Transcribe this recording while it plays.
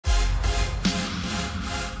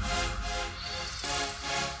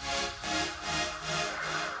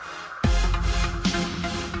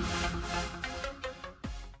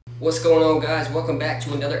What's going on, guys? Welcome back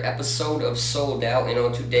to another episode of Sold Out, and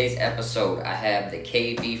on today's episode I have the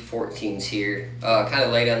KB14s here. Kind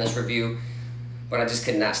of late on this review, but I just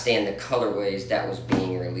could not stand the colorways that was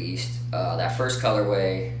being released. That first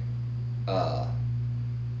colorway was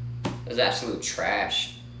absolute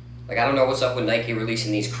trash. Like, I don't know what's up with Nike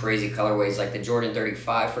releasing these crazy colorways. Like the Jordan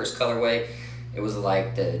 35 first colorway, it was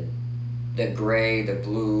like the gray, the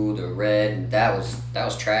blue, the red. That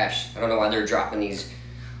was trash. I don't know why they're dropping these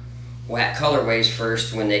whack colorways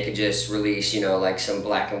first when they could just release, like some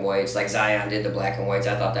black and whites, like Zion did the black and whites.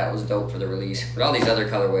 I thought that was dope for the release, but all these other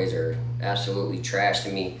colorways are absolutely trash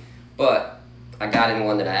to me. But I got in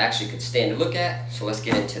one that I actually could stand to look at, so let's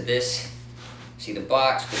get into this. See the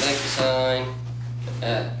box, the Nike sign,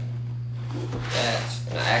 that,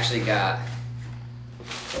 and I actually got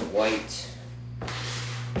the white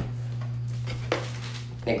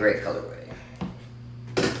and gray colorway.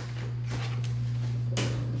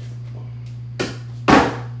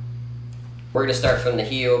 We're gonna start from the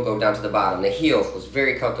heel, go down to the bottom. The heel was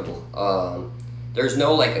very comfortable. There's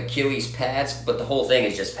no like Achilles pads, but the whole thing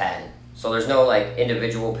is just padded. So there's no like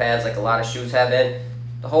individual pads like a lot of shoes have been.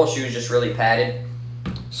 The whole shoe is just really padded.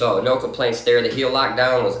 So no complaints there. The heel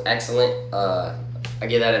lockdown was excellent. I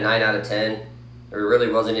give that a 9 out of 10. There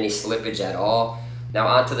really wasn't any slippage at all. Now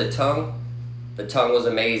onto the tongue. The tongue was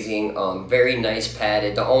amazing. Very nice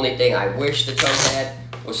padded. The only thing I wish the tongue had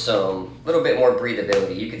was some little bit more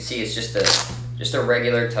breathability. You can see it's just a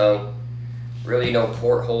regular tongue, really no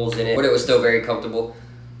portholes in it, but it was still very comfortable.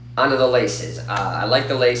 Onto the laces. I like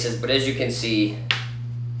the laces, but as you can see,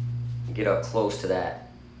 get up close to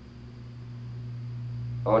that.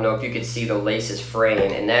 I don't know if you can see the laces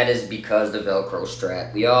fraying, and that is because the Velcro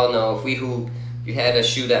strap. We all know if you had a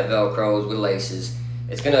shoe that Velcros with laces,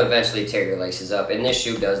 it's gonna eventually tear your laces up, and this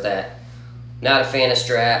shoe does that. Not a fan of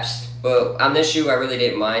straps. But on this shoe, I really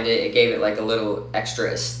didn't mind it. It gave it like a little extra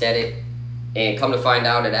aesthetic. And come to find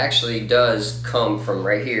out, it actually does come from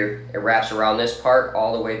right here. It wraps around this part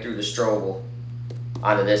all the way through the Strobel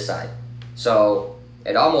onto this side. So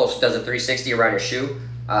it almost does a 360 around your shoe.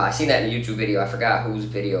 I seen that in a YouTube video. I forgot whose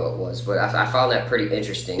video it was, but I found that pretty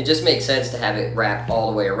interesting. It just makes sense to have it wrapped all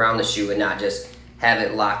the way around the shoe and not just have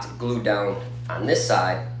it locked, glued down on this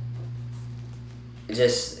side.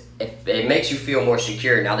 It makes you feel more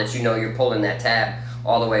secure now that you know you're pulling that tab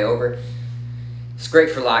all the way over. It's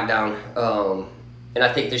great for lockdown, and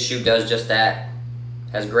I think this shoe does just that.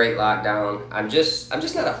 Has great lockdown. I'm just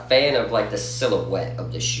not a fan of like the silhouette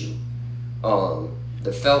of the shoe.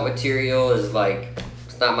 The felt material is like,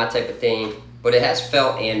 it's not my type of thing, but it has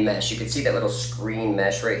felt and mesh. You can see that little screen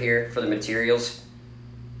mesh right here for the materials.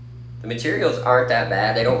 The materials aren't that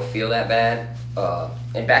bad. They don't feel that bad.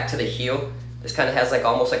 And back to the heel. This kind of has like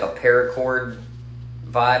almost like a paracord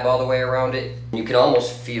vibe all the way around it. You can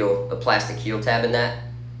almost feel the plastic heel tab in that.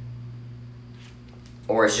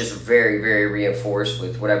 Or it's just very, very reinforced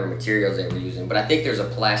with whatever materials they were using. But I think there's a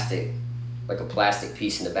plastic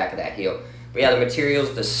piece in the back of that heel. But yeah, the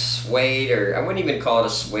materials, the suede, or I wouldn't even call it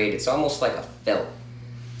a suede. It's almost like a felt.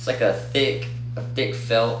 It's like a thick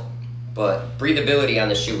felt. But breathability on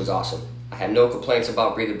the shoe was awesome. I have no complaints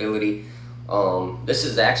about breathability. This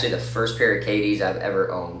is actually the first pair of KDs I've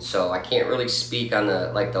ever owned, so I can't really speak on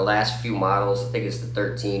the last few models. I think it's the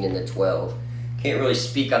 13 and the 12. Can't really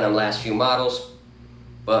speak on them last few models,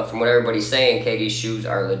 but from what everybody's saying, KD shoes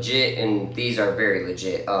are legit, and these are very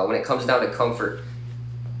legit. When it comes down to comfort,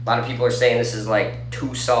 a lot of people are saying this is like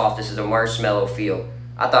too soft. This is a marshmallow feel.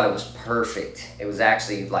 I thought it was perfect. It was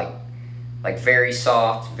actually like very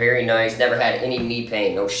soft, very nice. Never had any knee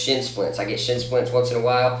pain, no shin splints. I get shin splints once in a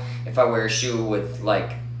while if I wear a shoe with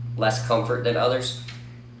like less comfort than others.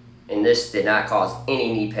 And this did not cause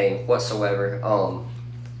any knee pain whatsoever.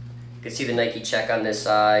 You can see the Nike check on this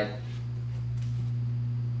side.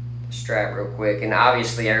 Strap real quick. And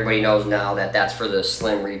obviously everybody knows now that that's for the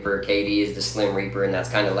Slim Reaper. KD is the Slim Reaper, and that's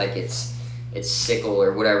kind of like its sickle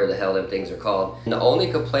or whatever the hell them things are called. And the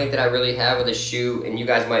only complaint that I really have with the shoe, and you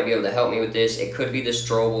guys might be able to help me with this, it could be the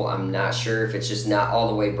Strobel. I'm not sure if it's just not all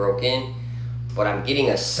the way broke in, but I'm getting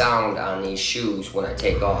a sound on these shoes when I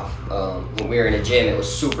take off. When we were in the gym, it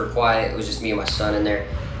was super quiet. It was just me and my son in there,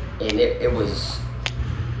 and it was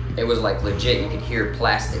like legit. You could hear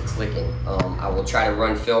plastic clicking. I will try to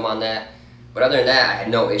run film on that, but other than that, I had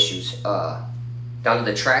no issues. Down to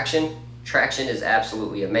the traction. Traction is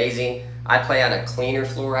absolutely amazing. I play on a cleaner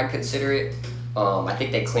floor, I'd consider it. I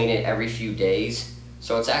think they clean it every few days,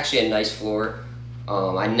 so it's actually a nice floor.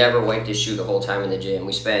 I never wiped his shoe the whole time in the gym.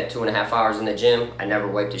 We spent 2.5 hours in the gym. I never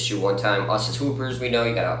wiped his shoe one time. Us as hoopers, we know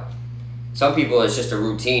you gotta. Some people, it's just a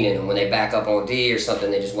routine, and when they back up on D or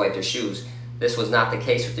something, they just wipe their shoes. This was not the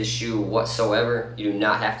case with this shoe whatsoever. You do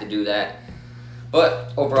not have to do that.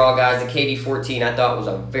 But overall, guys, the KD14 I thought was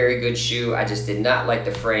a very good shoe. I just did not like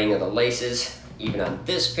the fraying of the laces. Even on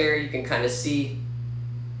this pair, you can kind of see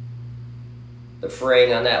the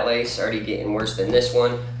fraying on that lace already getting worse than this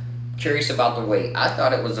one. Curious about the weight. I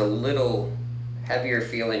thought it was a little heavier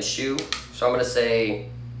feeling shoe, so I'm gonna say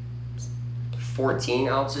 14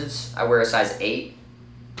 ounces. I wear a size 8.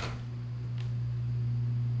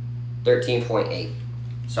 13.8.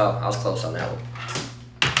 So I was close on that one.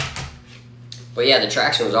 But yeah, the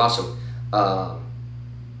traction was awesome.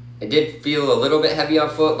 It did feel a little bit heavy on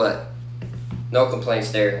foot, but no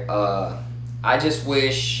complaints there. I just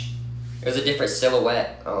wish it was a different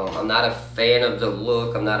silhouette. I'm not a fan of the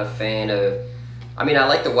look. I'm not a fan of, I mean, I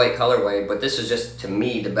like the white colorway, but this is just, to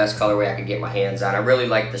me, the best colorway I could get my hands on. I really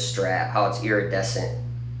like the strap, how it's iridescent.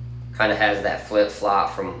 Kind of has that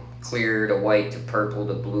flip-flop from clear to white to purple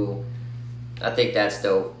to blue. I think that's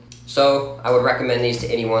dope. So I would recommend these to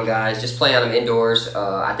anyone, guys. Just play on them indoors.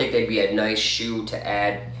 I think they'd be a nice shoe to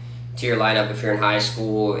add to your lineup if you're in high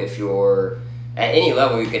school. If you're at any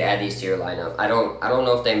level, you could add these to your lineup. I don't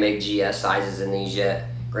know if they make GS sizes in these yet,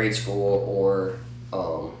 grade school or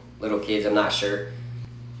little kids, I'm not sure.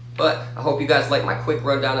 But I hope you guys like my quick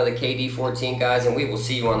rundown of the KD14, guys, and we will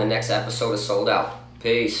see you on the next episode of Sold Out.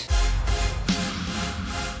 Peace.